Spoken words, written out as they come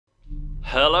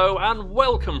Hello and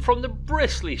welcome from the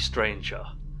Bristly, stranger.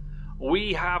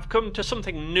 We have come to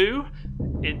something new.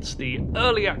 It's the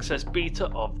early access beta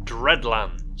of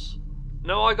Dreadlands.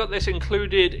 Now, I got this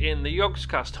included in the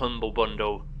Yogscast Humble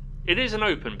Bundle. It is an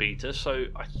open beta, so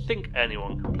I think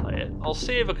anyone can play it. I'll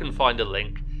see if I can find a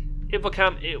link. If I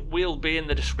can, it will be in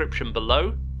the description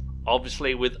below.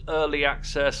 Obviously, with early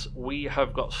access, we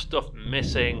have got stuff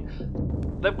missing.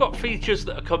 They've got features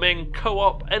that are coming: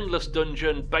 co-op, endless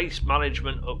dungeon, base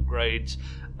management upgrades,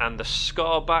 and the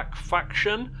Scarback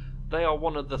faction. They are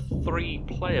one of the 3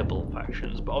 playable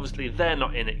factions, but obviously they're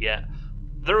not in it yet.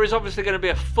 There is obviously going to be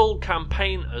a full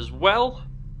campaign as well,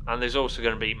 and there's also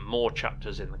going to be more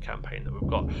chapters in the campaign that we've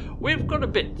got. We've got a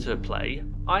bit to play.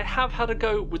 I have had a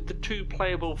go with the 2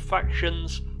 playable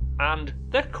factions, and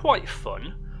they're quite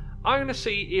fun. I'm going to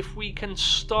see if we can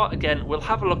start again. We'll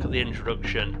have a look at the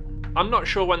introduction. I'm not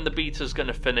sure when the beta's going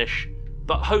to finish,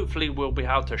 but hopefully we'll be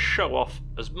able to show off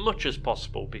as much as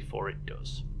possible before it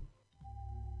does.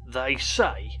 They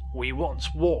say we once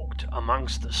walked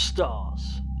amongst the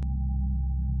stars,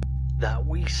 that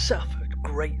we suffered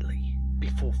greatly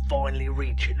before finally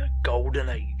reaching a golden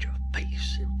age of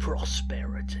peace and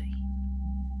prosperity.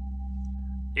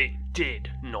 It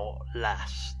did not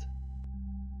last.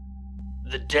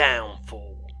 The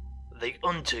downfall, the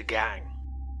Untergang.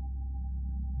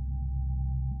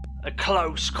 A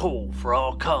close call for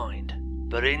our kind,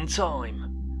 but in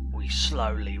time, we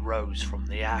slowly rose from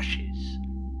the ashes.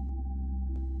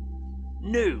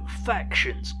 New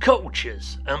factions,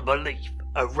 cultures, and belief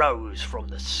arose from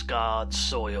the scarred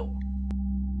soil.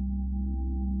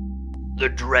 The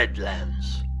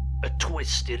Dreadlands, a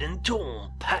twisted and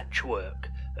torn patchwork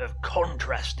of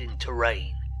contrasting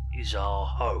terrain, is our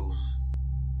home.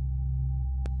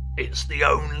 It's the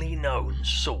only known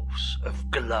source of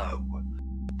glow.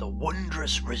 The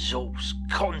wondrous resource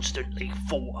constantly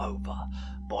fought over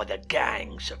by the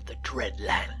gangs of the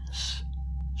Dreadlands.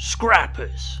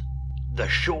 Scrappers, the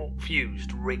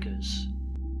short-fused riggers.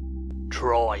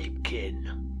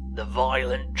 Tribekin, the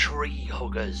violent tree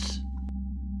huggers.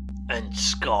 And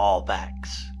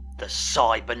Scarbacks, the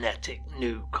cybernetic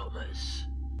newcomers.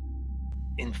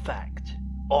 In fact,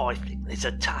 I think there's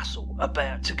a tussle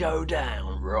about to go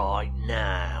down right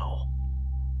now.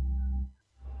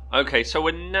 Okay, so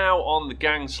we're now on the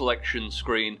gang selection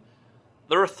screen.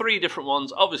 There are 3 different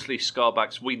ones. Obviously,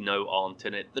 Scarbacks we know aren't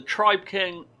in it. The Tribe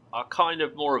King are kind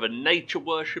of more of a nature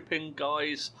worshipping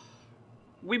guys.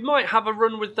 We might have a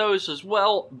run with those as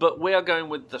well, but we are going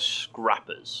with the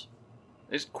Scrappers.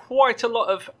 There's quite a lot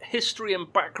of history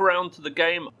and background to the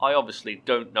game. I obviously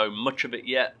don't know much of it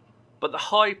yet, but the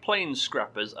High Plains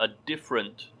Scrappers are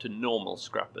different to normal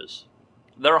Scrappers.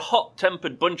 They're a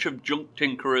hot-tempered bunch of junk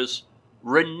tinkerers,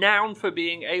 renowned for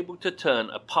being able to turn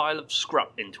a pile of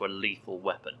scrap into a lethal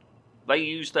weapon. They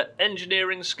use their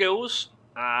engineering skills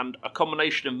and a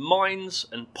combination of mines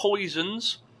and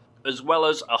poisons, as well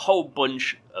as a whole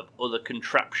bunch of other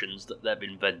contraptions that they've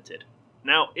invented.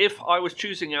 Now, if I was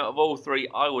choosing out of all 3,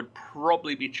 I would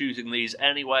probably be choosing these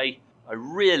anyway. I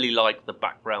really like the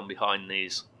background behind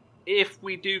these. If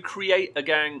we do create a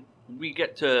gang, we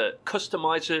get to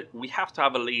customize it. We have to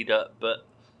have a leader, but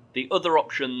the other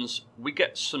options, we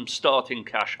get some starting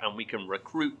cash and we can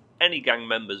recruit any gang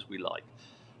members we like.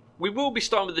 We will be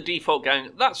starting with the default gang,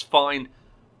 that's fine.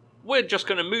 We're just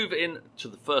going to move in to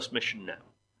the first mission now.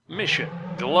 Mission,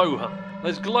 Glow Hunt.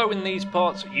 There's glow in these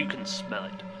parts, you can smell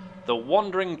it. The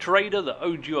wandering trader that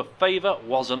owed you a favour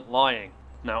wasn't lying.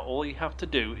 Now all you have to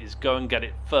do is go and get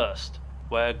it first.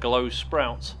 Where glow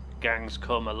sprouts, gangs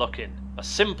come a-looking. A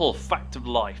simple fact of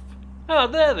life. Ah,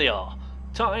 there they are.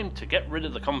 Time to get rid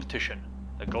of the competition.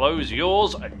 The glow's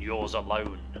yours and yours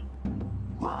alone.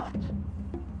 What?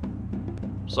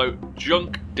 So,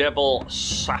 Junk Devil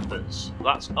Sappers.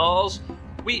 That's ours.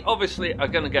 We obviously are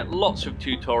going to get lots of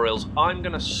tutorials. I'm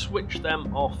going to switch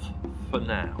them off for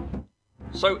now.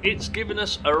 So it's given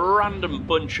us a random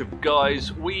bunch of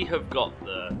guys. We have got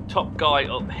the top guy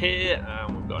up here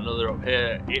and we've got another up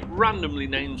here. It randomly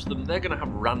names them. They're going to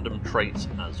have random traits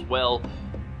as well.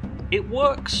 It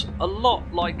works a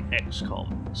lot like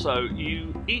XCOM, so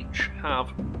you each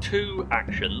have 2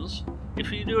 actions.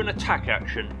 If you do an attack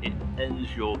action, it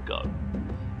ends your go.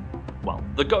 Well,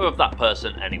 the go of that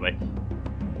person anyway.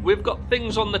 We've got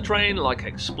things on the train like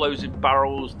explosive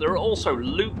barrels. There are also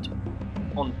loot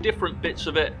on different bits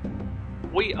of it.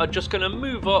 We are just going to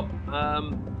move up. I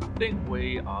think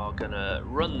we are going to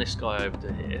run this guy over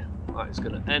to here. That is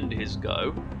going to end his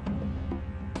go.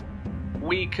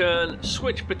 We can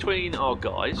switch between our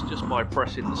guys just by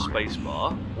pressing the space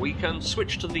bar. We can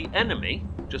switch to the enemy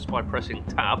just by pressing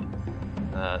tab.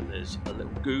 There's a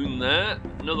little goon there,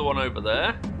 another one over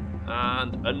there,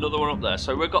 and another one up there.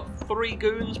 So we've got 3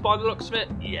 goons by the looks of it.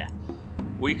 Yeah.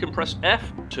 We can press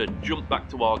F to jump back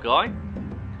to our guy.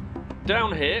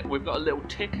 Down here, we've got a little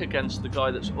tick against the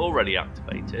guy that's already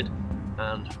activated,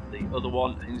 and the other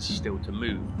one is still to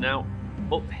move. Now,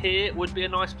 up here would be a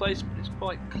nice place, but it's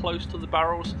quite close to the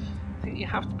barrels. I think you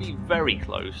have to be very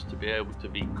close to be able to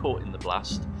be caught in the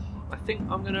blast. I think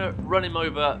I'm going to run him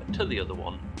over to the other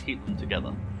one, keep them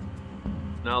together.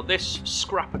 Now, this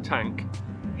scrapper tank,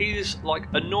 he's like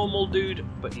a normal dude,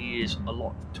 but he is a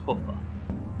lot tougher.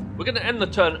 We're going to end the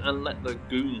turn and let the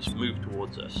goons move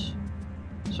towards us.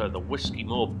 So the Whiskey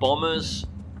Moor bombers,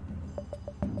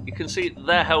 you can see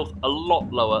their health a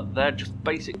lot lower. They're just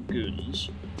basic goons.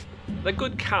 They're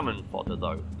good cannon fodder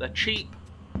though. They're cheap.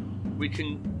 We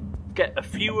can get a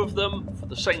few of them for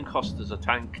the same cost as a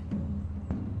tank.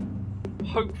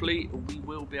 Hopefully we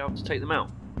will be able to take them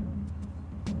out.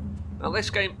 Now this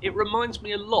game, it reminds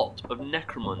me a lot of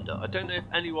Necromunda. I don't know if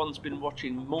anyone's been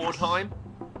watching Mordheim.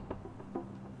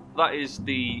 That is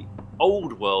the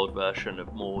old world version of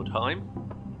Mordheim.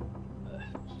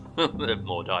 Of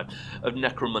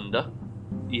Necromunda.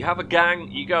 You have a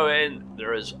gang, you go in,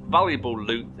 there is valuable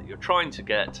loot that you're trying to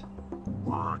get,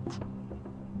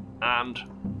 and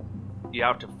you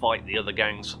have to fight the other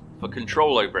gangs for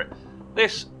control over it.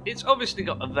 It's obviously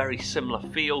got a very similar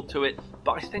feel to it,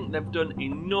 but I think they've done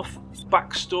enough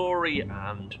backstory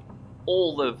and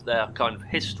all of their kind of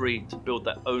history to build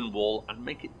their own wall and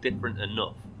make it different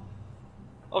enough.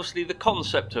 Obviously the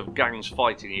concept of gangs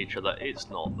fighting each other, it's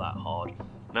not that hard.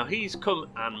 Now he's come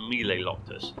and melee locked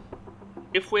us.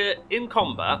 If we're in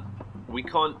combat, we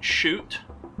can't shoot,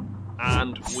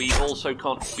 and we also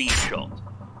can't be shot.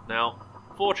 Now,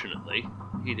 fortunately,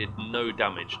 he did no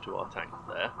damage to our tank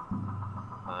there.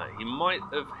 He might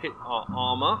have hit our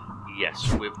armour.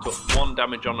 Yes, we've took 1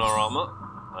 damage on our armour.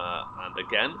 And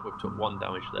again, we've took 1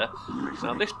 damage there.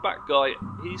 Now this back guy,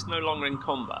 he's no longer in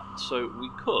combat, so we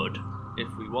could,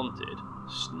 if we wanted,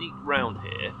 sneak round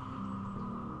here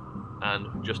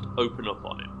and just open up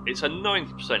on him. It's a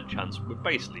 90% chance. We're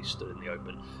basically stood in the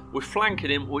open. We're flanking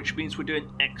him, which means we're doing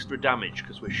extra damage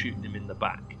because we're shooting him in the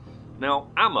back. Now,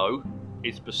 ammo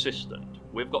is persistent.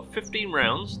 We've got 15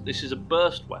 rounds. This is a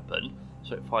burst weapon,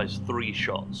 so it fires 3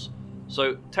 shots.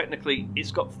 So technically,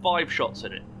 it's got 5 shots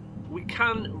in it. We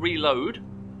can reload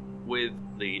with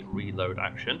the reload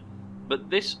action, but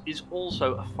this is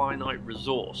also a finite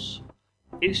resource.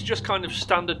 It's just kind of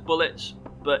standard bullets,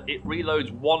 but it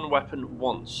reloads 1 weapon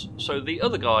once. So the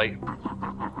other guy,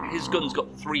 his gun's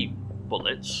got 3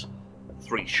 bullets,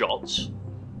 3 shots,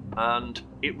 and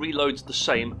it reloads the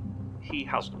same. He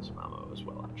has got some ammo as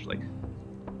well, actually.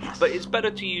 But it's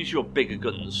better to use your bigger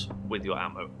guns with your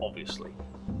ammo, obviously.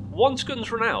 Once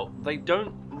guns run out, they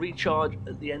don't recharge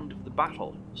at the end of the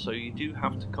battle, so you do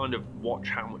have to kind of watch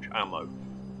how much ammo.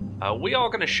 We are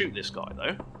going to shoot this guy,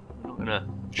 though. We're not going to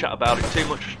chat about it too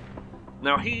much.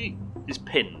 Now, he is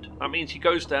pinned. That means he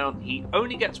goes down. He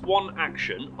only gets 1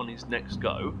 action on his next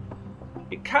go.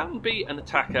 It can be an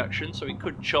attack action, so he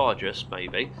could charge us,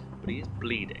 maybe, but he is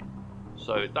bleeding.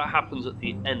 So that happens at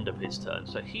the end of his turn,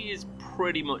 so he is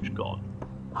pretty much gone.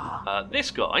 This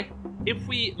guy, if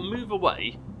we move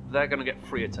away, they're going to get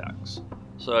 3 attacks.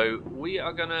 So we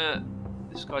are going to...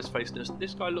 This guy's facing us.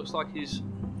 This guy looks like he's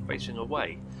facing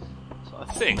away. So I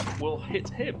think we'll hit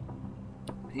him.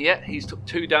 Yeah, he's took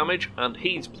 2 damage and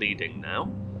he's bleeding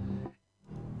now.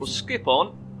 We'll skip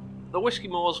on. The Whiskey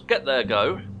Moors get their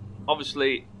go.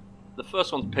 Obviously, the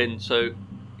first one's pinned, so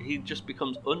he just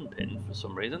becomes unpinned for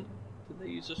some reason. Did they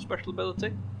use a special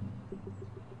ability?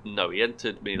 No, he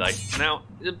entered melee. Now,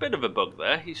 there's a bit of a bug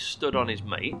there. He stood on his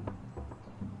mate.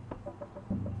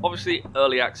 Obviously,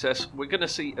 early access. We're going to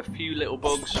see a few little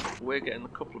bugs. We're getting a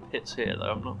couple of hits here,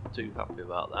 though. I'm not too happy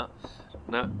about that.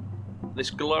 Now, this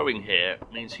glowing here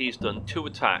means he's done 2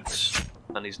 attacks,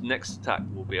 and his next attack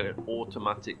will be an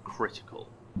automatic critical.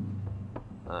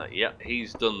 Yeah,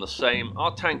 he's done the same.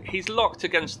 Our tank, he's locked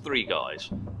against 3 guys.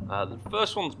 The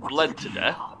first one's bled to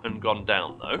death and gone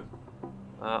down, though.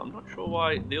 I'm not sure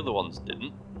why the other ones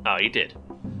didn't. Ah, he did.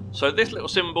 So this little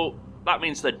symbol, that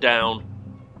means they're down.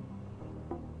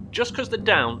 Just because they're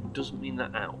down doesn't mean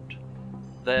they're out.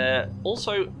 They're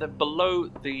below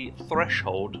the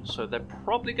threshold, so they're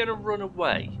probably going to run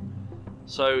away.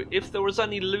 So if there was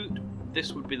any loot,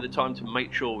 this would be the time to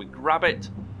make sure we grab it.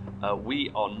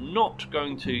 We are not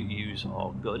going to use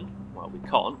our gun. Well, we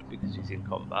can't because he's in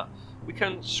combat. We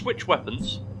can switch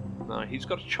weapons. He's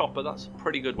got a chopper, that's a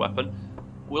pretty good weapon.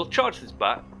 We'll charge this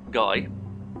guy.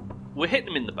 We'll hit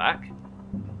him in the back.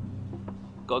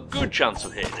 Got a good chance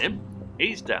of hitting him.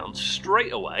 He's down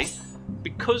straight away.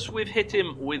 Because we've hit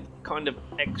him with kind of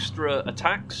extra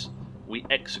attacks, we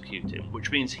execute him,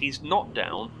 which means he's not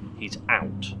down, he's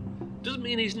out. Doesn't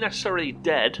mean he's necessarily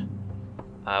dead.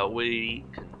 We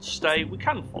can stay, we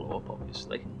can follow up,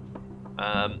 obviously.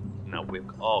 Now we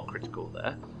are critical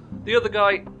there. The other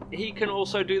guy, he can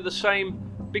also do the same.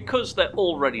 Because they're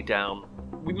already down,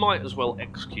 we might as well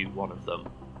execute one of them.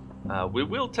 We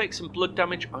will take some blood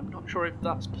damage. I'm not sure if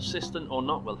that's persistent or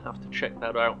not. We'll have to check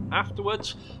that out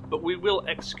afterwards. But we will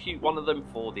execute one of them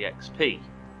for the XP.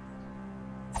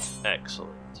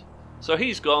 Excellent. So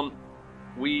he's gone.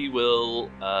 We will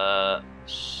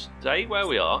stay where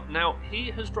we are. Now,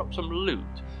 he has dropped some loot.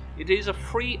 It is a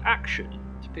free action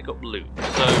to pick up loot.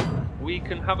 So we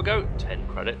can have a go. 10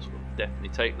 credits. We'll definitely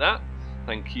take that.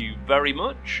 Thank you very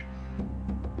much.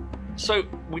 So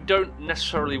we don't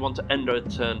necessarily want to end our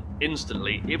turn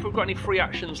instantly. If we've got any free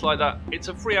actions like that, it's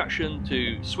a free action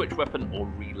to switch weapon or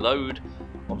reload.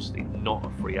 Obviously not a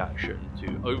free action to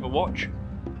overwatch.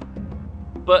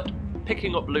 But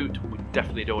picking up loot, we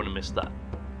definitely don't want to miss that.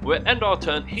 We'll end our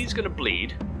turn. He's going to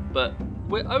bleed, but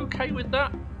we're okay with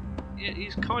that.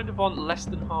 He's kind of on less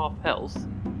than half health,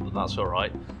 but that's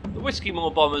alright. The Whiskey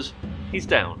Moor Bombers, he's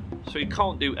down, so he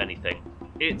can't do anything.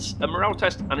 It's a morale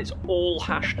test and it's all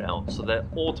hashed out, so they're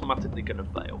automatically going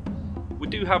to fail. We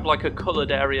do have like a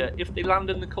coloured area. If they land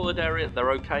in the coloured area,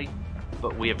 they're okay,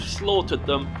 but we have slaughtered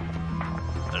them,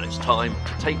 and it's time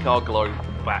to take our glow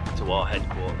back to our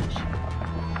headquarters.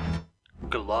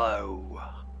 Glow.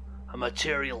 A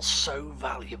material so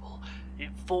valuable,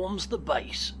 it forms the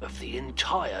base of the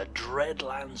entire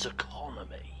Dreadlands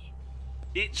economy.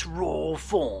 Its raw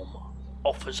form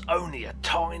offers only a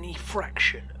tiny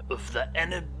fraction of the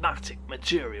enigmatic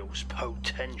material's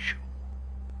potential.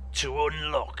 To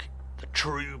unlock the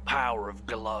true power of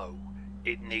glow,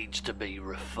 it needs to be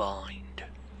refined,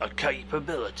 a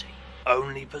capability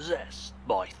only possessed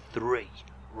by 3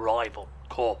 rival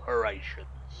corporations.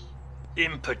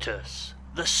 Impetus,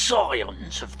 the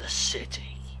scions of the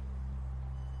city.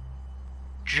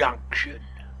 Junction,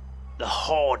 the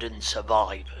hardened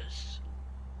survivors.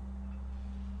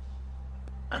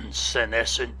 And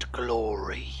senescent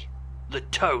glory, the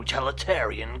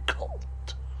totalitarian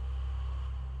cult.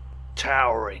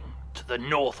 Towering to the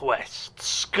northwest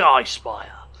sky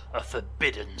spire, a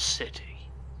forbidden city.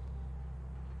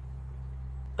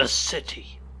 A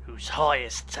city whose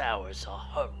highest towers are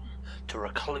home to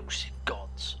reclusive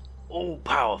gods,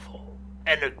 all-powerful,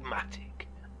 enigmatic,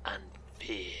 and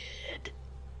feared.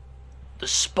 The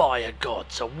spire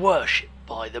gods are worshipped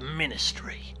by the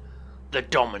ministry, the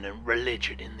dominant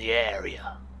religion in the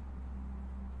area.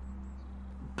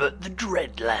 But the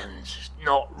Dreadlands is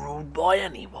not ruled by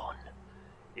anyone.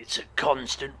 It's a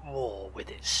constant war with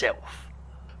itself,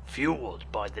 fueled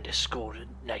by the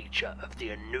discordant nature of the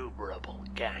innumerable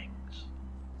gangs.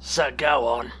 So go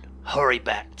on, hurry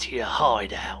back to your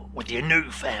hideout with your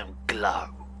newfound glow,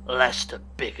 lest a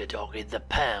bigger dog in the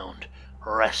pound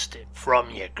wrest it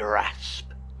from your grasp.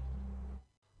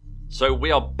 So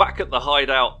we are back at the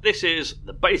hideout. This is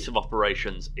the base of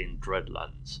operations in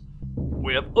Dreadlands.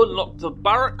 We have unlocked the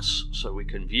barracks so we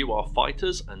can view our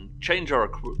fighters and change our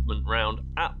equipment round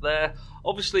at there.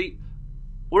 Obviously,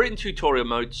 we're in tutorial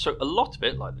mode, so a lot of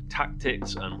it, like the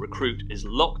tactics and recruit, is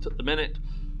locked at the minute.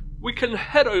 We can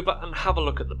head over and have a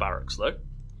look at the barracks though.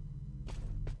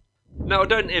 Now, I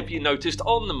don't know if you noticed,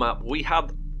 on the map we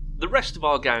had the rest of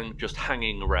our gang just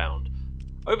hanging around.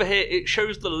 Over here it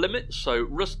shows the limit, so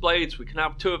Rust Blades, we can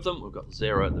have 2 of them, we've got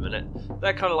 0 at the minute.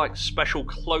 They're kind of like special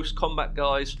close combat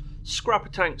guys. Scrapper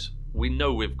Tanks, we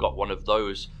know we've got one of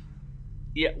those.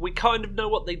 Yeah, we kind of know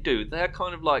what they do. They're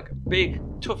kind of like big,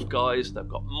 tough guys, they've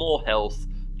got more health,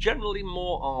 generally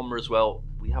more armour as well.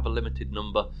 We have a limited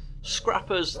number.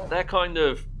 Scrappers, they're kind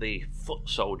of the foot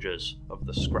soldiers of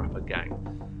the Scrapper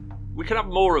gang. We can have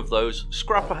more of those.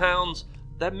 Scrapper Hounds,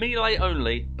 they're melee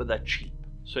only, but they're cheap.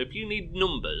 So if you need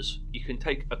numbers, you can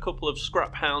take a couple of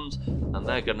Scrap Hounds and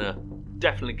they're going to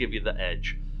definitely give you the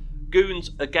edge. Goons,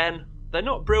 again, they're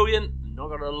not brilliant, not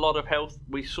got a lot of health.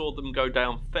 We saw them go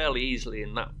down fairly easily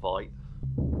in that fight,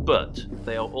 but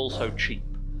they are also cheap.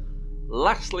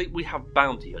 Lastly, we have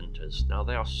Bounty Hunters. Now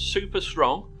they are super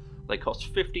strong. They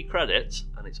cost 50 credits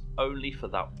and it's only for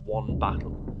that one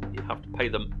battle. You have to pay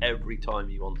them every time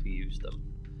you want to use them.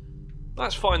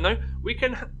 That's fine though. We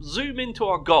can zoom into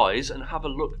our guys and have a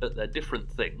look at their different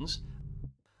things.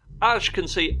 As you can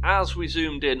see, as we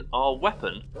zoomed in, our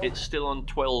weapon, it's still on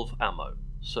 12 ammo.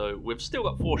 so we've still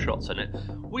got 4 shots in it.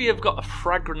 We have got a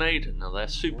frag grenade. Now they're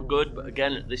super good, but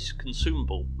again, this is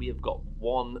consumable. We have got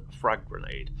 1 frag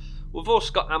grenade. We've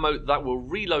also got ammo that will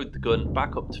reload the gun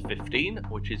back up to 15,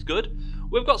 which is good.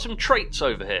 We've got some traits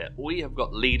over here. We have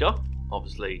got leader,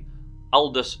 obviously.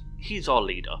 Aldous, he's our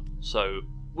leader, so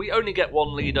we only get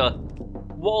 1 leader.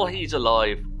 While he's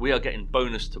alive, we are getting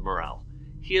bonus to morale.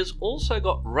 He has also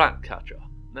got rat catcher.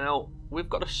 Now, we've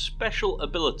got a special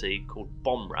ability called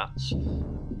bomb rats.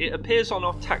 It appears on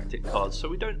our tactic cards, so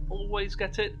we don't always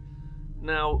get it.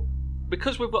 Now,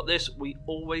 because we've got this, we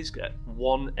always get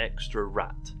 1 extra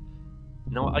rat.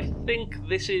 Now, I think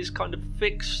this is kind of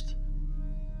fixed.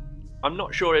 I'm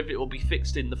not sure if it will be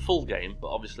fixed in the full game, but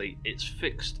obviously it's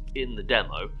fixed in the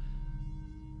demo.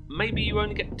 Maybe you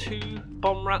only get 2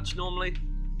 bomb rats normally.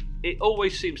 It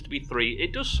always seems to be 3.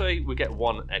 It does say we get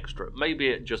 1 extra. Maybe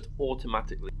it just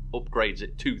automatically upgrades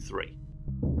it to 3.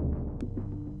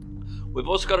 We've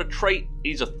also got a trait.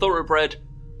 He's a thoroughbred.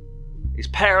 His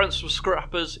parents were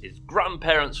scrappers. His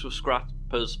grandparents were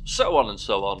scrappers. So on and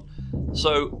so on.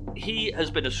 So he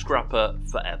has been a scrapper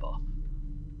forever.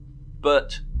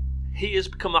 But he has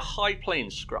become a high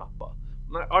plains scrapper.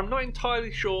 Now, I'm not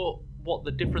entirely sure what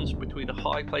the difference between a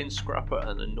high plains scrapper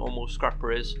and a normal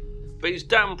scrapper is. But he's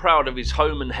damn proud of his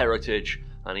home and heritage,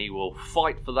 and he will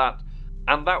fight for that,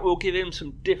 and that will give him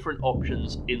some different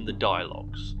options in the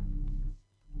dialogues.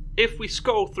 If we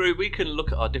scroll through, we can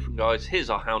look at our different guys. Here's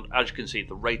our hound. As you can see,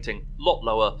 the rating a lot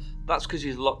lower. That's because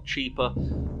he's a lot cheaper.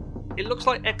 It looks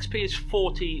like XP is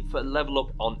 40 for level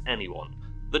up on anyone.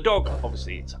 The dog,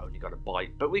 obviously it's only got a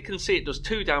bite, but we can see it does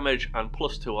 2 damage and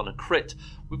 +2 on a crit.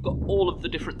 We've got all of the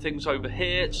different things over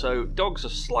here, so dogs are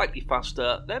slightly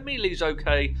faster, their melee's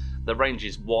okay, their range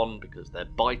is 1 because they're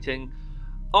biting.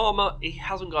 Armour, he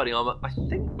hasn't got any armour. I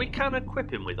think we can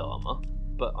equip him with armour,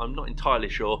 but I'm not entirely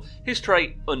sure. His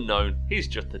trait, unknown, he's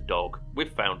just a dog.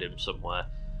 We've found him somewhere.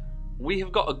 We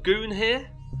have got a goon here.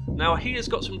 Now he has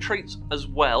got some traits as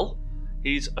well.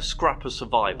 He's a scrapper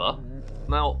survivor.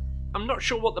 Now, I'm not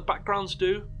sure what the backgrounds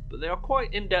do, but they are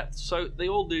quite in-depth, so they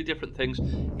all do different things.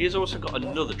 He's also got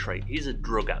another trait. He's a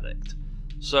drug addict.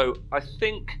 So I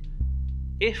think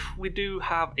if we do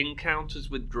have encounters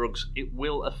with drugs, it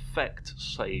will affect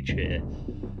Sage here.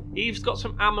 He's got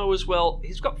some ammo as well.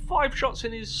 He's got 5 shots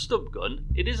in his stub gun.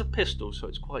 It is a pistol, so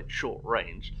it's quite short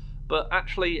range. But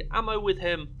actually, ammo with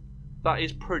him, that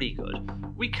is pretty good.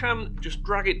 We can just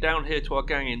drag it down here to our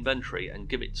gang inventory and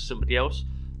give it to somebody else.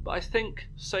 But I think,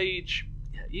 Sage,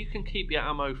 yeah, you can keep your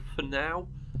ammo for now.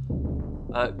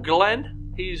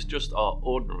 Glenn, he's just our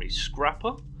ordinary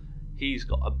scrapper. He's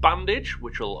got a bandage,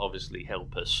 which will obviously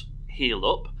help us heal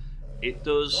up. It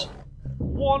does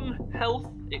 1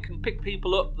 health. It can pick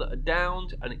people up that are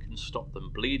downed, and it can stop them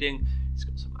bleeding. He's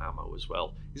got some ammo as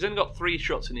well. He's only got 3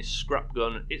 shots in his scrap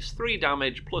gun. It's 3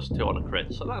 damage, +2 on a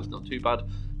crit, so that's not too bad.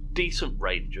 Decent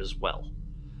range as well.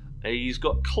 He's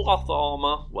got cloth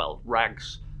armour, well,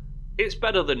 rags. It's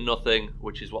better than nothing,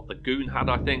 which is what the goon had,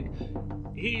 I think.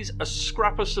 He's a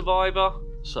scrapper survivor,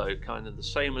 so kind of the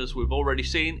same as we've already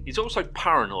seen. He's also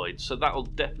paranoid, so that'll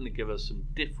definitely give us some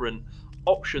different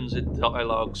options in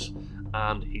dialogues.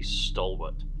 And he's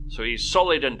stalwart, so he's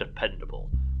solid and dependable.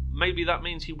 Maybe that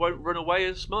means he won't run away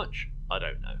as much? I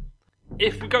don't know.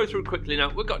 If we go through quickly now,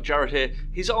 we've got Jared here.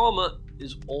 His armour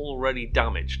is already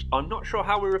damaged. I'm not sure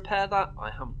how we repair that.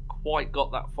 I haven't quite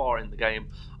got that far in the game.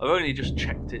 I've only just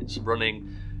checked it's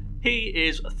running. He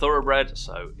is a thoroughbred,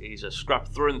 so he's a scrap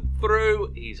through and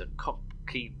through. He's a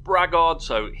cocky braggart,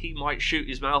 so he might shoot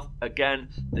his mouth. Again,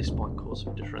 this might cause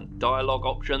some different dialogue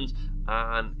options.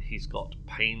 And he's got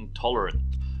pain tolerant,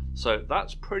 so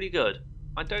that's pretty good.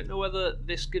 I don't know whether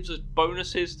this gives us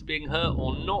bonuses to being hurt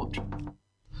or not.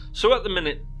 So at the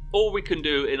minute, all we can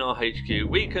do in our HQ,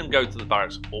 we can go to the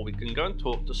barracks or we can go and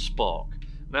talk to Spark.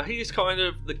 Now he's kind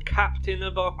of the captain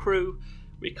of our crew.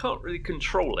 We can't really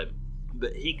control him,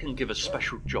 but he can give us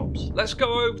special jobs. Let's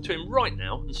go over to him right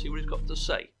now and see what he's got to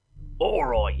say.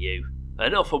 Alright you,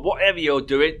 enough of whatever you're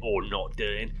doing or not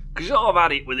doing, because I've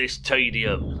had it with this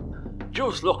tedium.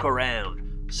 Just look around.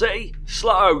 See?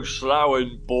 Slow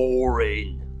and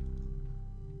boring.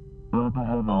 I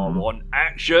want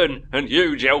action and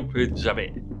huge helpings of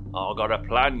it. I got a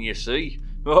plan, you see.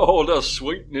 All the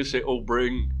sweetness it'll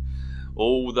bring.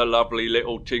 All the lovely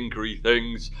little tinkery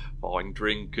things. Fine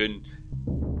drinking.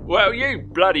 Well, you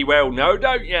bloody well know,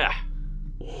 don't you?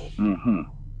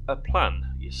 A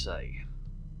plan, you say?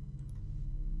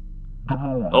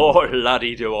 Oh,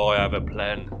 laddie, do I have a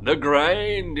plan. The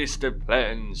grandest of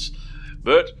plans.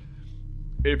 But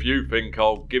if you think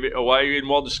I'll give it away in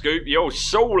one scoop, you're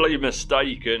sorely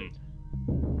mistaken.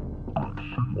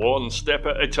 One step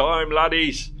at a time,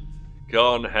 laddies.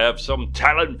 Can't have some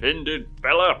talent-pended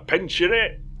fella pinching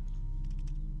it.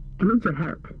 Need your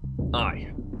help.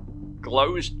 Aye.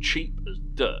 Glow's cheap as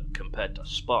dirt compared to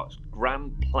Spark's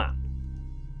grand plan.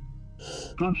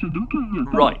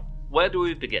 Right, where do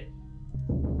we begin?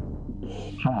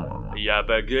 You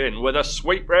begin with a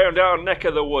sweep round our neck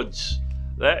of the woods.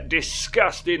 That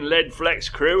disgusting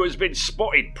Leadflex crew has been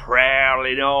spotted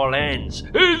prowling all ends.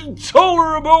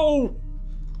 Intolerable!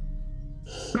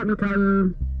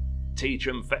 Teach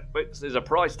 'em Fetwicks there's a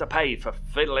price to pay for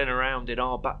fiddling around in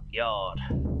our backyard.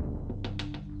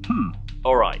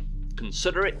 Alright,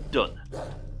 consider it done.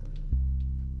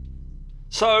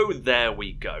 So there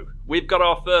we go. We've got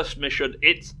our first mission.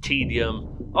 It's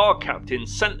tedium. Our captain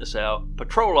sent us out,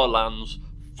 patrol our lands,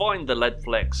 find the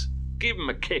Leadflex, give them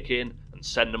a kick in, and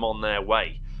send them on their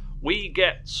way. We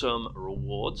get some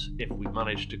rewards if we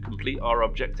manage to complete our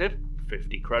objective,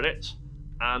 50 credits,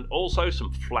 and also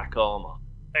some flak armour.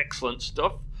 Excellent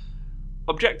stuff.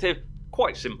 Objective,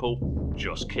 quite simple,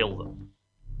 just kill them.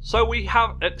 So we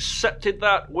have accepted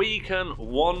that. We can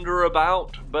wander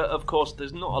about, but of course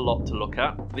there's not a lot to look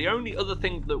at. The only other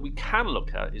thing that we can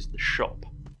look at is the shop.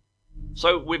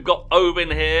 So we've got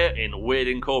Owen here in Weird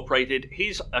Incorporated.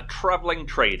 He's a travelling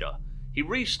trader. He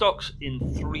restocks in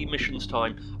 3 missions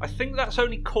time. I think that's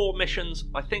only core missions.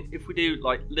 I think if we do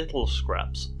like little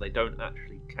scraps, they don't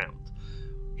actually count.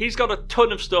 He's got a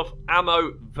ton of stuff.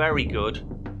 Ammo, very good.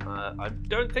 I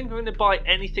don't think I'm going to buy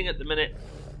anything at the minute.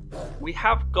 We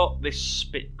have got this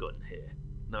spit gun here.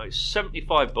 Now it's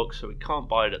 75 bucks, so we can't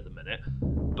buy it at the minute,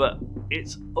 but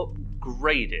it's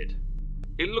upgraded.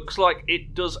 It looks like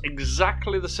it does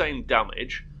exactly the same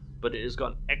damage, but it has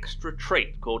got an extra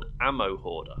trait called Ammo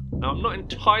Hoarder. Now I'm not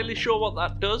entirely sure what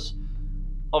that does.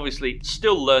 Obviously,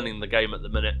 still learning the game at the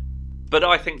minute, but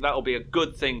I think that'll be a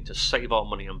good thing to save our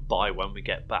money and buy when we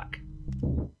get back.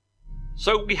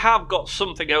 So we have got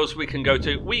something else we can go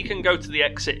to. We can go to the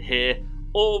exit here,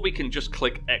 or we can just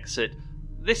click exit.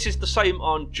 This is the same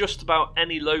on just about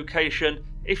any location.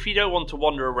 If you don't want to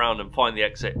wander around and find the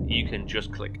exit, you can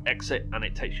just click exit and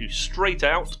it takes you straight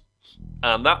out,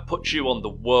 and that puts you on the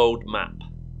world map.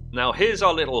 Now here's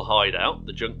our little hideout,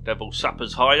 the Junk Devil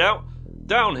Sapper's hideout.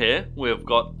 Down here we've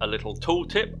got a little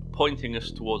tooltip pointing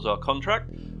us towards our contract.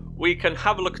 We can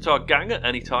have a look at our gang at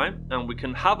any time, and we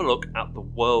can have a look at the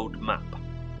world map.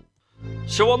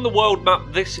 So on the world map,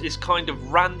 this is kind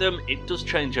of random. It does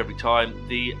change every time.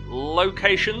 The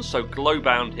location, so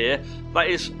glowbound here, that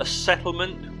is a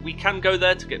settlement. We can go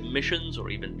there to get missions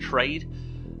or even trade.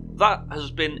 That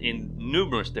has been in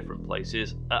numerous different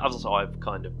places, as I've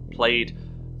kind of played.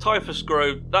 Typhus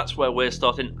Grove, that's where we're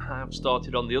starting. I have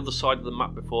started on the other side of the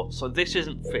map before, so this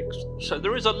isn't fixed. So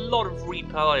there is a lot of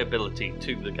replayability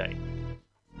to the game.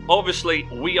 Obviously,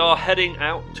 we are heading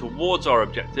out towards our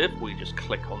objective. We just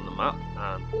click on the map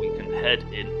and we can head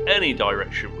in any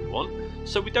direction we want.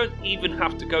 So we don't even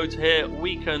have to go to here.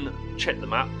 We can check the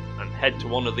map and head to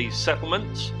one of these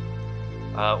settlements.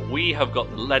 We have got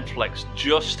the Leadflex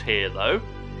just here though.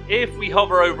 If we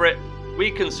hover over it,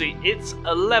 we can see it's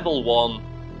a level 1.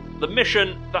 The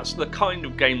mission, that's the kind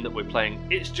of game that we're playing.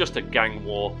 It's just a gang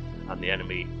war and the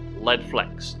enemy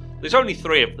Leadflex. There's only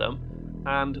 3 of them,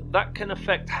 and that can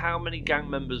affect how many gang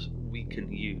members we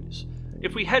can use.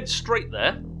 If we head straight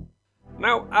there,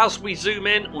 now as we zoom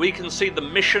in, we can see the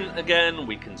mission again,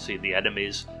 we can see the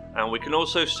enemies, and we can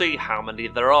also see how many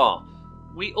there are.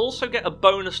 We also get a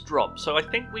bonus drop, so I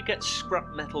think we get scrap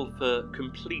metal for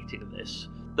completing this.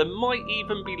 There might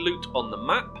even be loot on the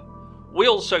map. We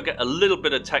also get a little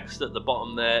bit of text at the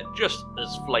bottom there, just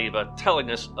as flavour, telling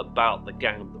us about the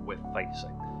gang that we're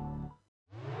facing.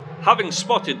 Having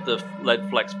spotted the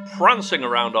Leadflex prancing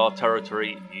around our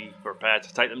territory, you prepare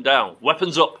to take them down.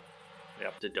 Weapons up. We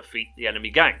have to defeat the enemy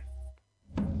gang.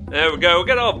 There we go, we'll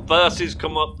get our verses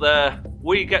come up there.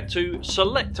 We get to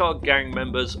select our gang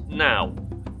members. Now,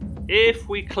 if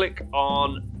we click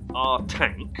on our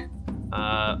tank,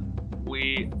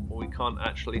 we can't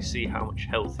actually see how much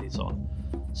health he's on.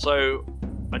 So,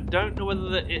 I don't know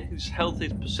whether his health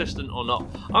is persistent or not.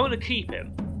 I'm going to keep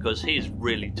him, because he's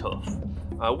really tough.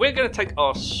 We're going to take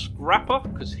our Scrapper,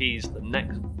 because he's the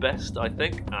next best, I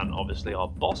think, and obviously our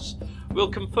boss.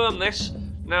 We'll confirm this.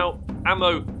 Now,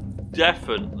 ammo,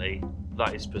 definitely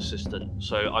that is persistent,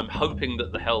 so I'm hoping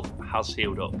that the health has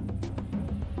healed up.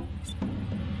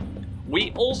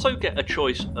 We also get a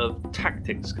choice of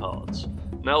tactics cards.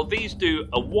 Now, these do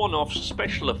a one-off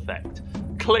special effect.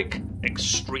 Click,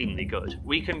 extremely good.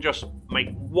 We can just make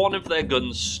one of their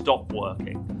guns stop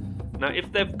working. Now,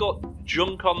 if they've got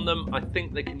junk on them, I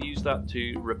think they can use that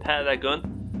to repair their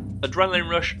gun. Adrenaline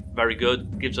Rush, very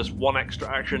good, gives us 1 extra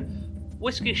action.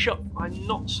 Whiskey Shot, I'm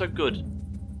not so good.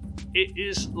 It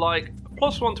is like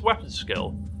 +1 to weapon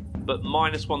skill, but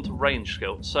 -1 to range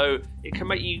skill. So it can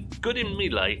make you good in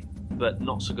melee, but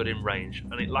not so good in range,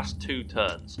 and it lasts 2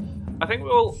 turns. I think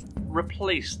we'll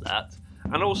replace that.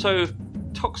 And also,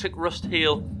 Toxic Rust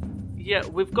Heal. Yeah,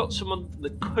 we've got someone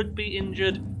that could be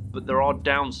injured, but there are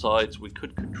downsides. We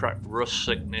could contract rust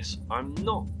sickness. I'm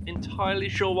not entirely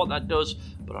sure what that does,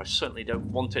 but I certainly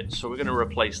don't want it, so we're going to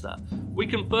replace that. We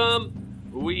confirm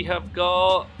we have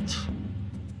got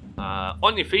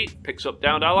On Your Feet, picks up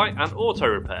downed ally, and auto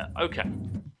repair. Okay,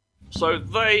 so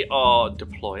they are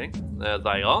deploying. There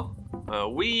they are.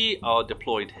 We are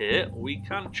deployed here. We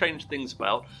can change things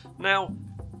about. Now,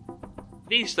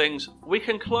 these things, we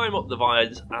can climb up the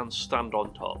vines and stand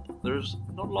on top. There's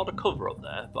not a lot of cover up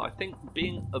there, but I think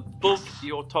being above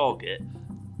your target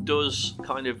does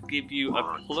kind of give you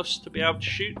a plus to be able to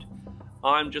shoot.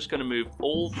 I'm just going to move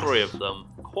all 3 of them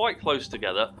quite close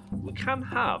together. We can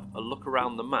have a look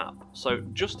around the map. So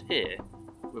just here,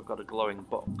 we've got a glowing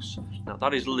box. Now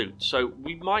that is loot, so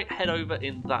we might head over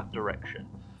in that direction.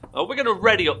 We're going to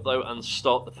ready up though and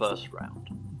start the first round.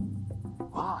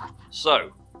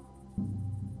 So,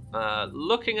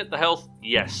 looking at the health,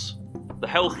 yes. The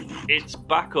health, it's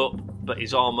back up, but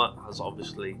his armour has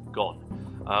obviously gone.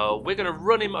 We're going to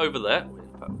run him over there.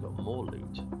 In fact, we've got more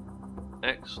loot.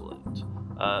 Excellent.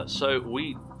 So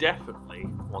we definitely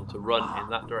want to run in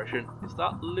that direction. Is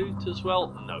that loot as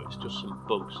well? No, it's just some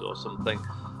bugs or something.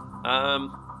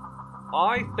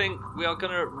 I think we are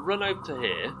going to run over to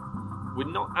here. We're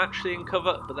not actually in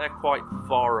cover, but they're quite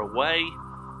far away.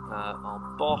 Our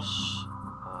boss,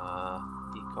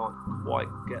 he can't quite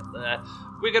get there.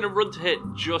 We're going to run to hit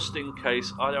just in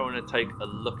case. I don't want to take a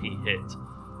lucky hit.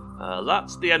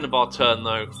 That's the end of our turn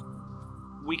though.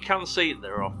 We can see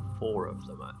there are 4 of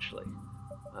them actually.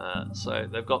 So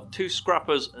they've got 2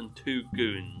 scrappers and 2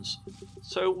 goons.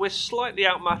 So we're slightly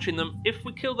outmatching them. If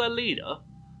we kill their leader,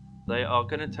 they are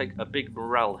going to take a big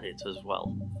morale hit as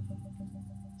well.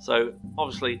 So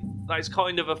obviously that is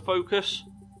kind of a focus.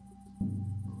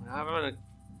 We're going to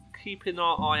keeping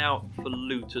our eye out for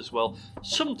loot as well.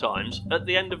 Sometimes at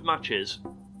the end of matches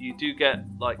you do get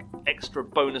like extra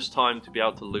bonus time to be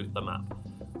able to loot the map.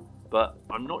 But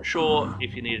I'm not sure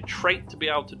if you need a trait to be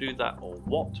able to do that or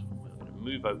what. We're going to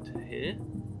move over to here.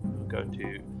 We're going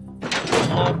to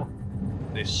lob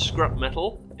this scrap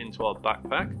metal into our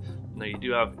backpack. Now you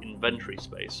do have inventory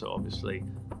space, so obviously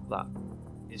that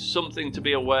is something to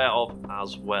be aware of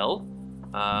as well.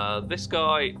 This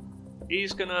guy,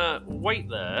 he's going to wait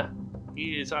there.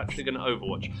 He is actually going to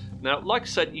overwatch. Now, like I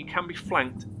said, you can be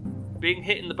flanked. Being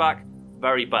hit in the back,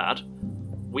 very bad.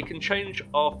 We can change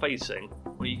our facing.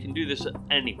 Well, you can do this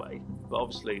anyway, but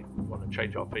obviously we want to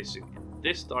change our facing in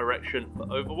this direction for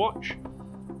Overwatch.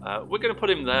 We're going to put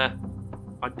him there.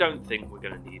 I don't think we're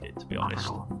going to need it, to be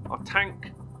honest. Our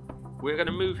tank, we're going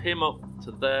to move him up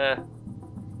to there.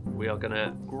 We are going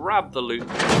to grab the loot.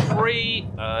 3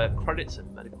 credits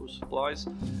and medical supplies.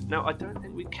 Now, I don't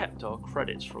think we kept our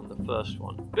credits from the first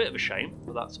one. Bit of a shame,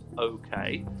 but that's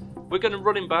okay. We're going to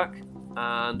run him back.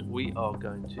 And we are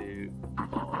going to...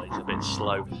 Oh, he's a bit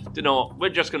slow. Do you know what? We're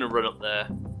just going to run up there.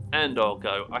 And I'll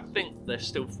go. I think they're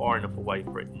still far enough away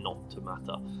for it not to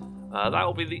matter. That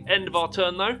will be the end of our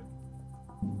turn, though.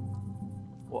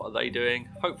 What are they doing?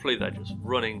 Hopefully they're just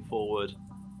running forward.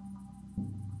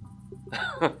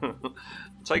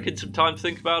 Taking some time to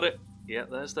think about it. Yeah,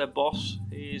 there's their boss.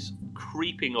 He's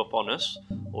creeping up on us.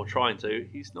 Or trying to.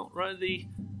 He's not really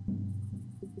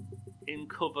in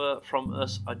cover from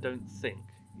us, I don't think.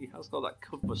 He has got that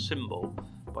cover symbol,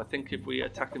 but I think if we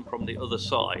attack him from the other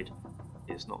side,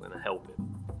 it's not going to help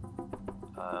him.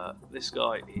 This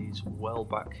guy is well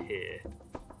back here,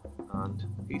 and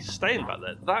he's staying back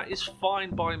there. That is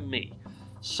fine by me.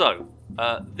 So,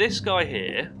 this guy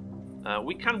here,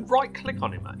 we can right click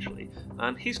on him actually,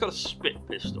 and he's got a spit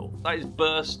pistol. That is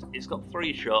burst, it's got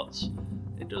 3 shots.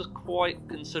 It does quite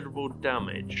considerable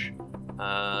damage.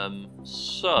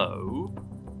 So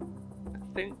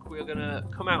I think we're going to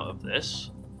come out of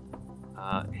this.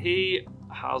 He's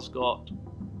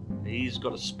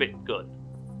got a spit gun.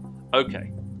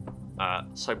 Okay.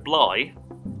 So Bly,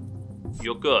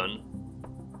 your gun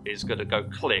is going to go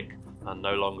click and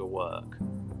no longer work.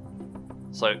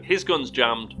 So his gun's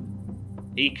jammed.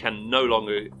 He can no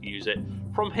longer use it.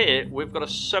 From here, we've got a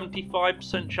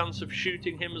 75% chance of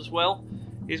shooting him as well.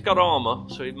 He's got armour,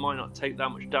 so he might not take that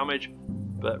much damage.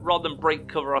 But rather than break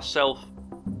cover ourselves,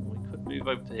 we could move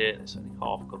over to here. It's only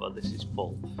half cover. This is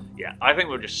full. Yeah, I think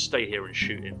we'll just stay here and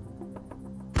shoot him.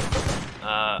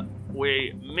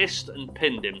 we missed and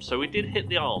pinned him. So we did hit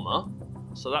the armour,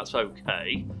 so that's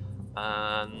okay.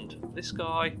 And this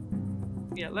guy,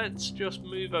 yeah, let's just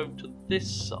move over to this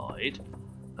side.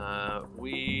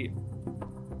 We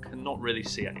cannot really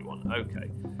see anyone. Okay.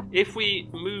 If we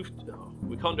move... Oh,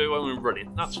 we can't do it when we're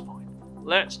running. That's fine.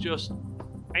 Let's just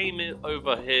aim it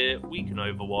over here. We can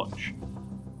overwatch.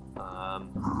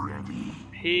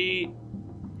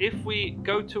 If we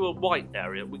go to a white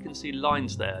area, we can see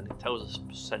lines there, and it tells us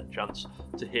 % chance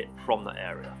to hit from that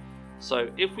area. So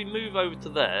if we move over to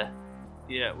there,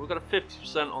 yeah, we've got a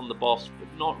 50% on the boss, but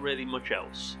not really much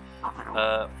else.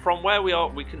 From where we are,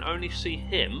 we can only see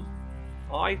him.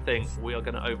 I think we are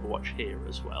going to overwatch here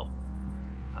as well.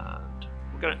 And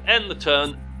we're going to end the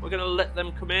turn. We're going to let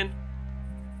them come in.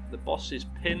 The boss is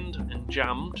pinned and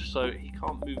jammed, so he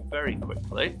can't move very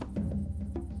quickly.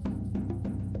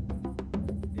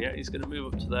 Yeah, he's going to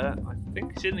move up to there. I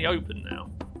think he's in the open now.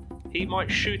 He might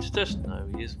shoot at us. No,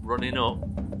 he is running up.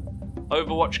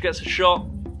 Overwatch gets a shot.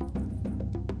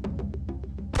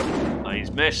 Oh,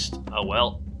 he's missed. Oh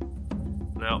well.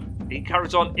 Now, he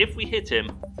carries on. If we hit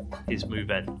him, his move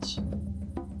ends.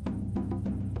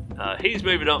 He's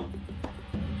moving up.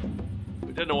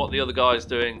 We don't know what the other guy's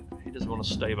doing. He doesn't want to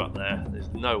stay back there. There's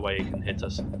no way he can hit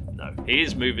us. No, he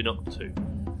is moving up too.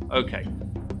 Okay.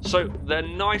 So they're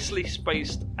nicely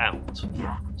spaced out.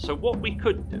 So what we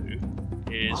could do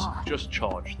is just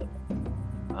charge them.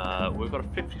 We've got a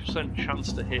 50%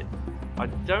 chance to hit. I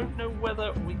don't know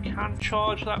whether we can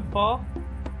charge that far.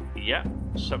 Yeah,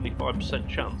 75%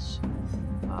 chance.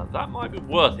 That might be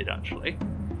worth it actually.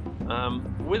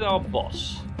 With our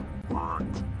boss,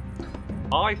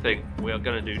 I think we are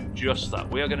going to do just that.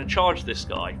 We are going to charge this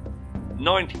guy.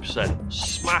 90%,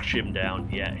 smash him down.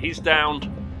 Yeah, he's downed.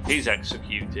 He's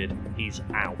executed. He's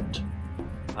out.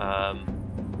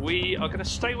 We are going to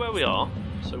stay where we are,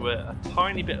 so we're a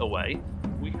tiny bit away.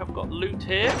 We have got loot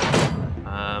here.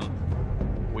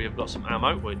 We have got some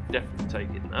ammo. We're definitely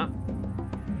taking that.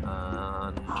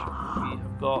 And we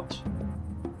have got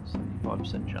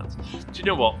 75% chance. Do you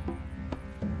know what?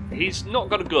 He's not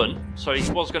got a gun, so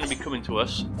he was going to be coming to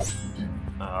us.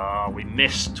 We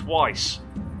missed twice.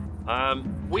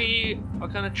 We are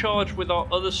going to charge with our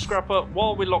other scrapper.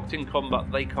 While we're locked in combat,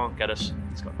 they can't get us.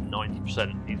 He's got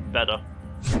 90%. He's better.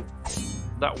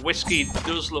 That whiskey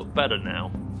does look better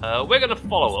now. We're going to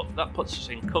follow up. That puts us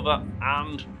in cover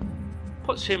and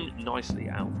puts him nicely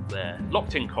out there.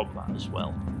 Locked in combat as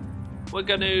well. We're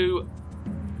going to...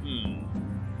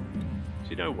 Do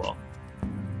you know what?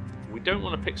 We don't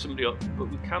want to pick somebody up, but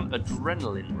we can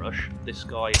adrenaline rush this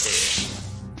guy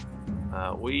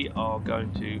here. We are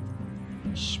going to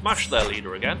smash their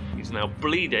leader again. He's now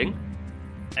bleeding.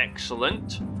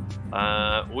 Excellent.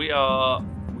 We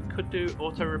could do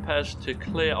auto repairs to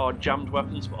clear our jammed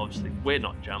weapons, but obviously we're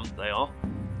not jammed, they are.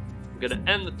 We're going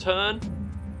to end the turn.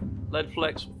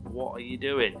 Leadflex, what are you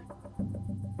doing?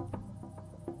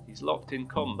 He's locked in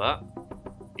combat.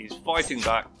 He's fighting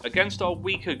back against our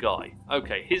weaker guy.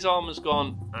 Okay, his armor's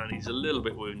gone and he's a little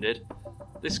bit wounded.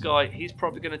 This guy, he's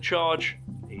probably going to charge.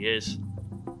 He is.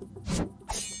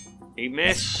 He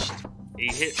missed. He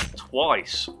hit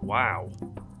twice. Wow.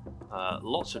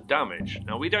 Lots of damage.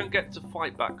 Now, we don't get to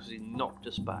fight back because he knocked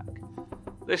us back.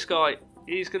 This guy,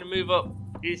 he's going to move up.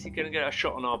 Is he going to get a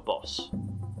shot on our boss?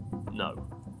 No.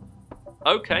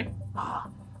 Okay.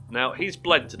 Now, he's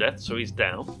bled to death, so he's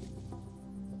down.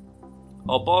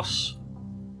 Our boss,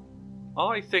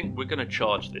 I think we're going to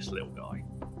charge this little guy.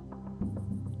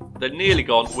 They're nearly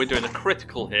gone. We're doing a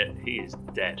critical hit. He is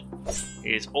dead.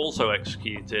 He is also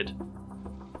executed.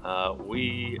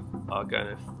 We are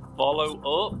going to follow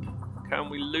up. Can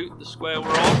we loot the square we're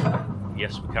on?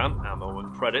 Yes, we can. Ammo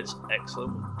and credits.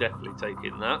 Excellent. We're definitely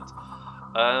taking that.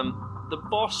 The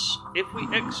boss, if we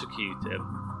execute him,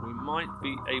 we might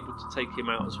be able to take him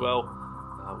out as well.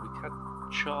 We can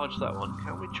charge that one.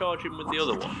 Can we charge him with the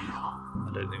other one?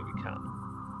 I don't think we can.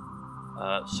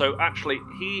 So actually,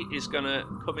 he is going to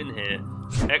come in here,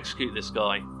 execute this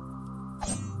guy.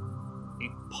 He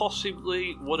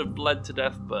possibly would have bled to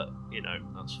death, but, you know,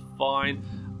 that's fine.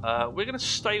 We're going to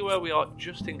stay where we are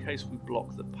just in case we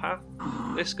block the path.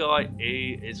 This guy,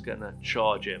 he is going to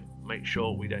charge him. Make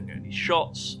sure we don't get any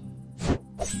shots.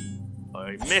 Oh,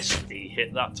 he missed. He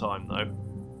hit that time, though.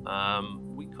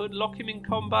 We could lock him in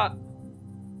combat.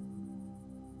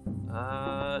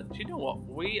 Do you know what?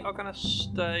 We are going to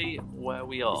stay where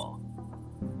we are.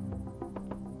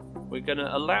 We're going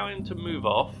to allow him to move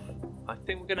off. I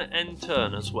think we're going to end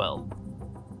turn as well.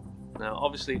 Now,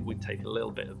 obviously, we take a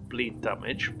little bit of bleed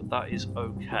damage, but that is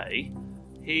okay.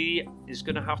 He is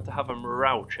going to have a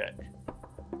morale check.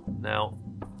 Now,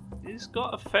 he's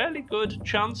got a fairly good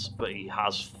chance, but he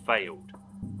has failed.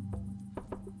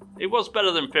 It was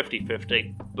better than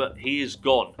 50-50, but he is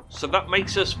gone. So that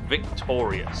makes us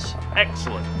victorious.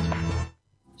 Excellent.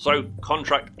 So,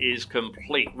 contract is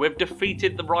complete. We've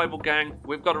defeated the rival gang.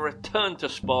 We've got to return to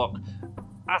Spark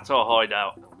at our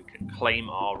hideout, and we can claim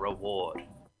our reward.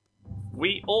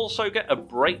 We also get a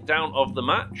breakdown of the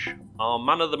match. Our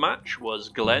man of the match was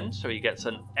Glenn, so he gets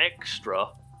an extra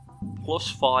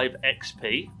 +5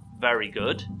 XP. Very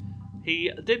good.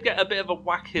 He did get a bit of a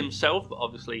whack himself, but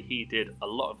obviously he did a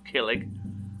lot of killing.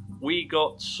 We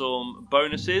got some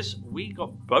bonuses. We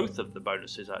got both of the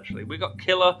bonuses, actually. We got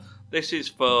Killer. This is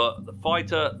for the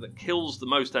fighter that kills the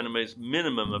most enemies,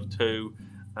 minimum of 2.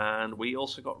 And we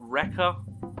also got Wrecker.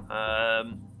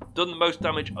 Done the most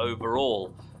damage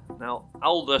overall. Now,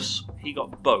 Aldous, he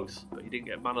got both, but he didn't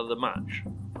get man of the match.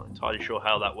 Not entirely sure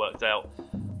how that worked out.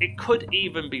 It could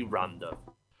even be random.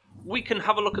 We can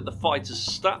have a look at the fighters'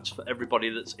 stats for everybody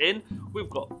that's in.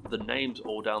 We've got the names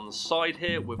all down the side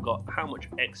here. We've got how much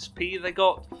XP they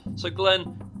got. So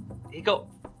Glenn, he got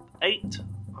 8.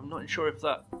 I'm not sure if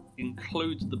that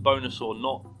includes the bonus or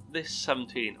not. This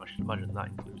 17, I should imagine that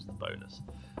includes the bonus.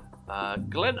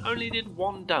 Glenn only did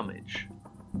 1 damage.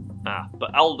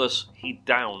 But Aldous, he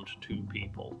downed 2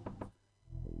 people.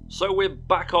 So we're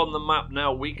back on the map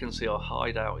now. We can see our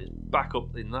hideout is back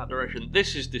up in that direction.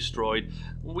 This is destroyed.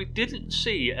 We didn't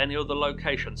see any other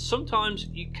locations. Sometimes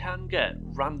you can get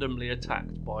randomly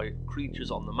attacked by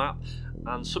creatures on the map,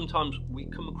 and sometimes we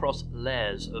come across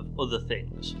lairs of other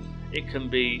things. It can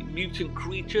be mutant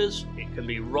creatures, it can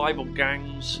be rival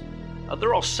gangs.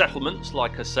 There are settlements,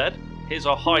 like I said. Here's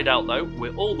our hideout though.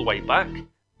 We're all the way back.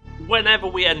 Whenever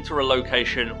we enter a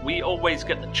location, we always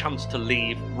get the chance to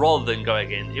leave rather than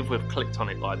going in if we've clicked on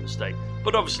it by mistake.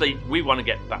 But obviously, we want to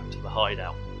get back to the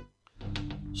hideout.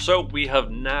 So we have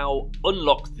now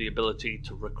unlocked the ability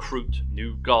to recruit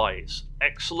new guys.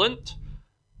 Excellent.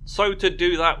 So to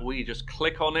do that, we just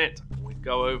click on it. We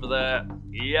go over there.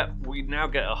 Yep, we now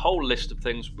get a whole list of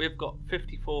things. We've got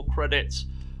 54 credits.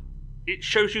 It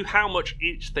shows you how much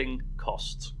each thing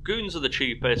costs. Goons are the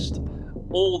cheapest,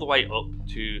 all the way up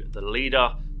to the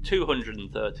leader,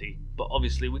 230. But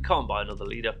obviously we can't buy another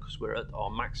leader because we're at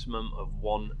our maximum of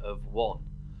 1 of 1.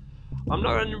 I'm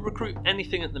not going to recruit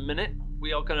anything at the minute.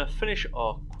 We are going to finish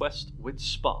our quest with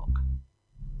Spark.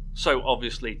 So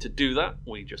obviously to do that,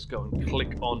 we just go and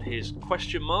click on his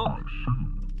question mark.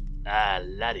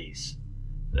 Laddies,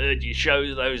 heard you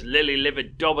show those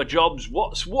lily-livered dobber jobs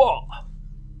what's what?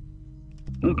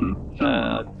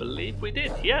 I believe we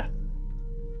did, yeah.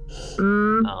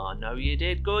 I know you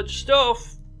did good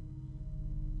stuff.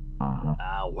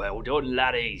 Well done,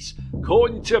 laddies.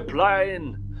 Going to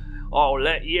playing. I'll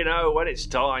let you know when it's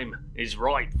time is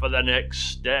right for the next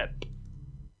step.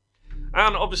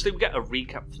 And obviously we get a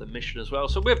recap for the mission as well.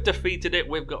 So we've defeated it.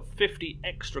 We've got 50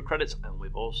 extra credits, and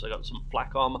we've also got some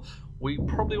flak armor. We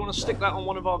probably want to stick that on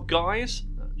one of our guys.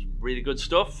 That's really good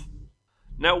stuff.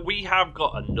 Now we have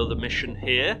got another mission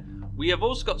here. We have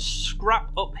also got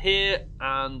scrap up here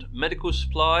and medical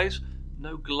supplies.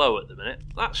 No glow at the minute.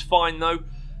 That's fine though.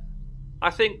 I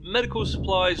think medical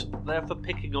supplies, they're for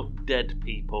picking up dead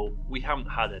people. We haven't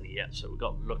had any yet, so we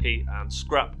got lucky. And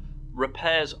scrap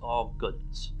repairs our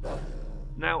guns.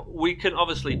 Now we can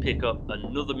obviously pick up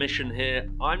another mission here.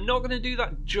 I'm not going to do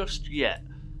that just yet.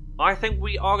 I think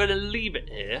we are going to leave it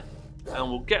here, and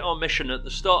we'll get our mission at the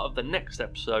start of the next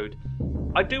episode.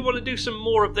 I do want to do some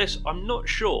more of this. I'm not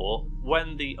sure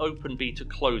when the open beta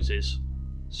closes,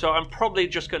 so I'm probably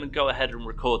just going to go ahead and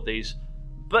record these.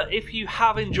 But if you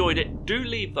have enjoyed it, do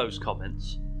leave those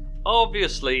comments.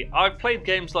 Obviously, I've played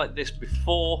games like this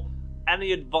before.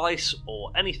 Any advice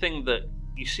or anything that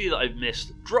you see that I've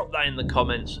missed, drop that in the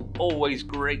comments. Always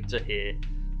great to hear.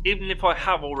 Even if I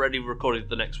have already recorded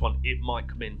the next one, it might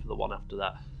come in for the one after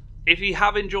that. If you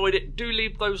have enjoyed it, do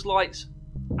leave those likes.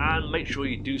 And make sure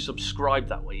you do subscribe,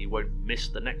 that way you won't miss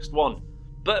the next one.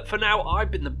 But for now,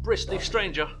 I've been the Bristly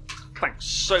Stranger. Thanks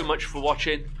so much for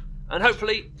watching, and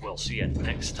hopefully we'll see you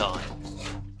next time.